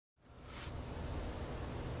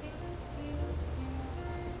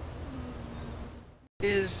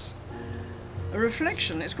is a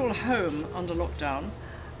reflection. It's called Home under lockdown.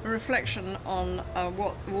 A reflection on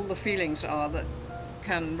what all the feelings are that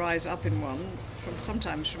can rise up in one,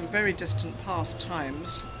 sometimes from very distant past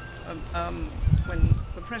times, when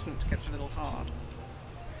the present gets a little hard.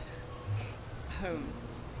 Home.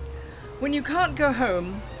 When you can't go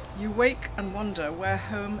home, you wake and wonder where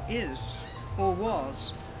home is, or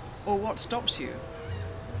was, or what stops you.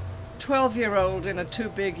 12-year-old in a too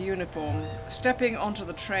big uniform, stepping onto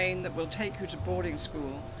the train that will take you to boarding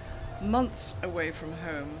school, months away from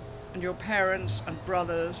home, and your parents and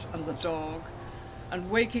brothers and the dog, and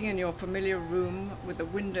waking in your familiar room with the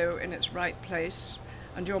window in its right place,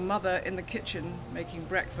 and your mother in the kitchen making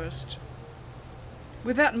breakfast.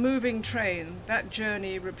 With that moving train, that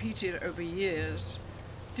journey repeated over years,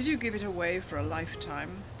 did you give it away for a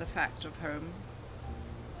lifetime, the fact of home?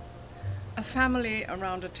 A family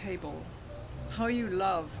around a table, how you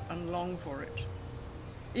love and long for it.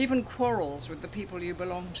 Even quarrels with the people you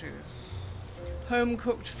belong to.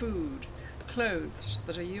 Home-cooked food, clothes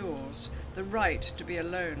that are yours, the right to be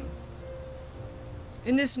alone.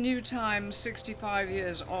 In this new time, 65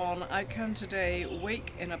 years on, I can today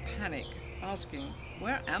wake in a panic, asking,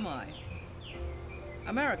 where am I?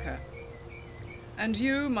 America. And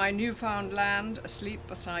you, my newfound land, asleep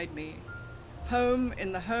beside me. Home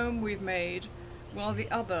in the home we've made, while the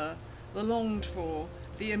other, the longed for,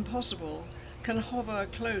 the impossible, can hover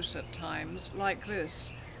close at times, like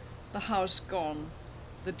this, the house gone,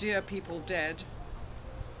 the dear people dead.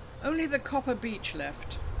 Only the copper beach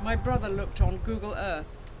left. My brother looked on Google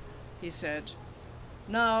Earth, he said.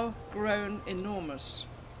 Now grown enormous,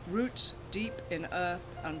 roots deep in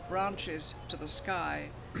earth and branches to the sky,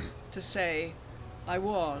 to say, I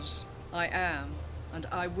was, I am, and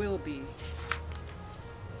I will be.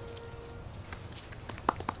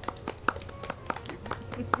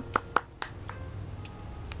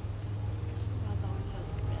 Buzz always has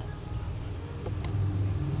the best.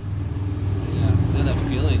 Yeah, and that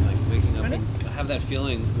feeling, like waking up. Really? I have that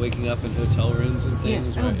feeling waking up in hotel rooms and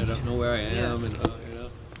things. Yes. Where I don't know where I am, Yes. and you know.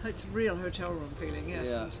 It's a real hotel room feeling,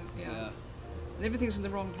 yes. Yeah. Yeah. And everything's in the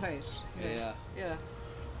wrong place. Yeah. Yeah.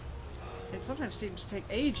 It sometimes seems to take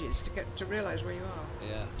ages to get to realize where you are.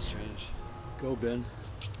 Yeah, it's strange. Go, Ben.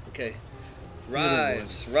 Okay.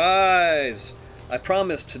 Rise, rise! I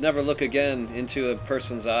promised to never look again into a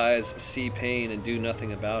person's eyes, see pain, and do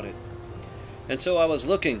nothing about it. And so I was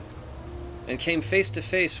looking, and came face to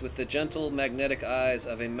face with the gentle, magnetic eyes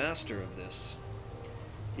of a master of this.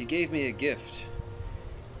 He gave me a gift.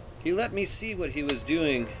 He let me see what he was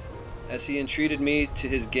doing as he entreated me to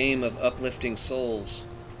his game of uplifting souls.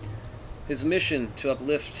 His mission to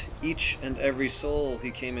uplift each and every soul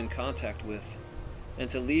he came in contact with, and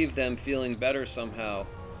to leave them feeling better somehow,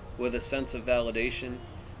 with a sense of validation,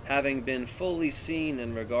 having been fully seen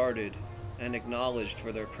and regarded and acknowledged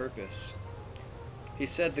for their purpose. He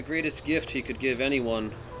said the greatest gift he could give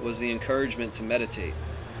anyone was the encouragement to meditate.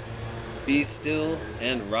 Be still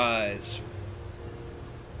and rise.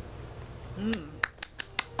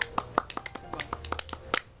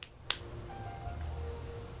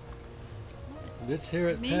 Let's hear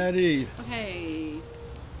it, Me? Patty. Okay.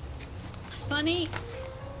 Funny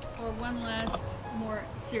or one last more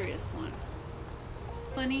serious one?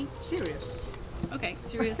 Funny? Serious. Okay,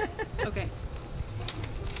 serious. Okay.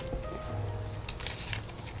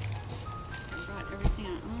 I brought everything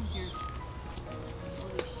out. Oh, here. All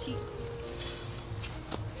these sheets.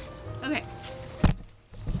 Okay.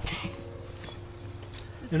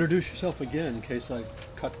 Introduce yourself again in case I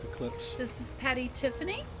cut the clips. This is Patty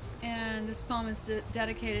Tiffany, and this poem is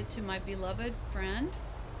dedicated to my beloved friend,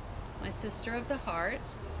 my sister of the heart,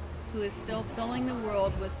 who is still filling the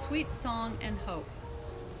world with sweet song and hope,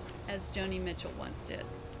 as Joni Mitchell once did.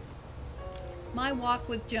 My walk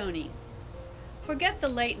with Joni. Forget the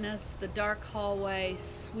lateness, the dark hallway,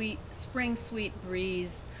 sweet spring sweet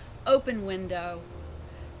breeze, open window.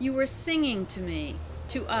 You were singing to me,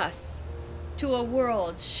 to us, to a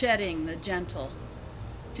world shedding the gentle,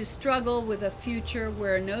 to struggle with a future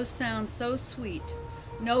where no sound so sweet,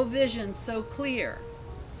 no vision so clear,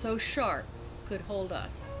 so sharp could hold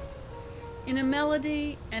us. In a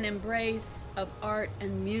melody and embrace of art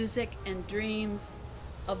and music and dreams,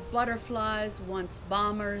 of butterflies once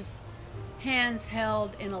bombers, hands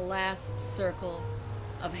held in a last circle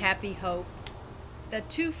of happy hope, that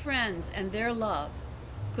two friends and their love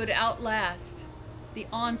could outlast the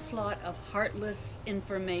onslaught of heartless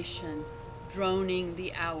information droning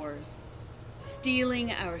the hours,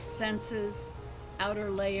 stealing our senses, outer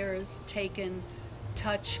layers taken,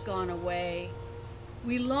 touch gone away.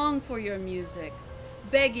 We long for your music,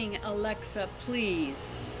 begging Alexa,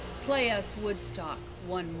 please, play us Woodstock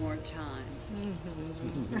one more time.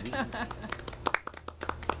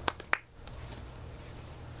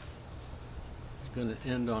 It's going to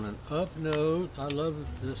end on an up note. I love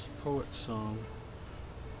this poet's song.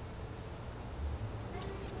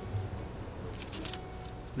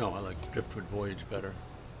 No, I like Driftwood Voyage better.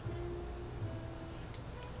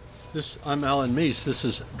 I'm Alan Meese. This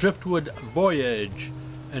is Driftwood Voyage,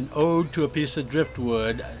 an ode to a piece of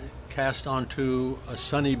driftwood cast onto a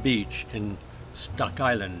sunny beach in Stuck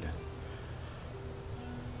Island.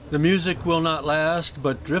 The music will not last,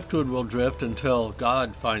 but driftwood will drift until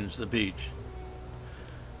God finds the beach.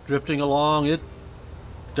 Drifting along, it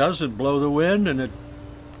doesn't blow the wind, and it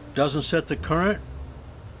doesn't set the current,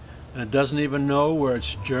 and it doesn't even know where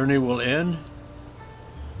its journey will end.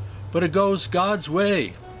 But it goes God's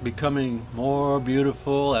way, becoming more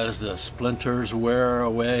beautiful as the splinters wear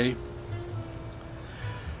away.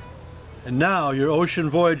 And now your ocean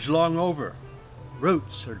voyage long over.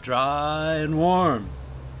 Roots are dry and warm.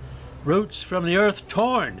 Roots from the earth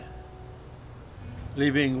torn,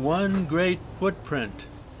 leaving one great footprint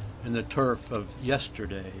in the turf of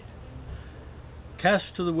yesterday.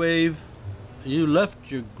 Cast to the wave, you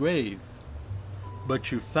left your grave,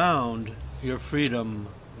 but you found your freedom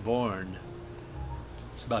born.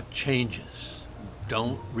 It's about changes.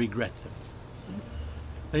 Don't regret them.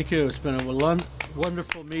 Thank you. It's been a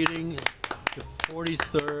wonderful meeting. The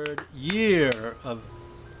 43rd year of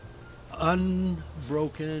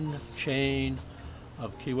unbroken chain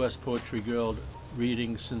of Key West Poetry Guild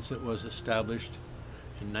reading since it was established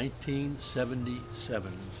in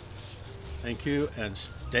 1977. Thank you, and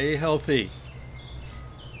stay healthy.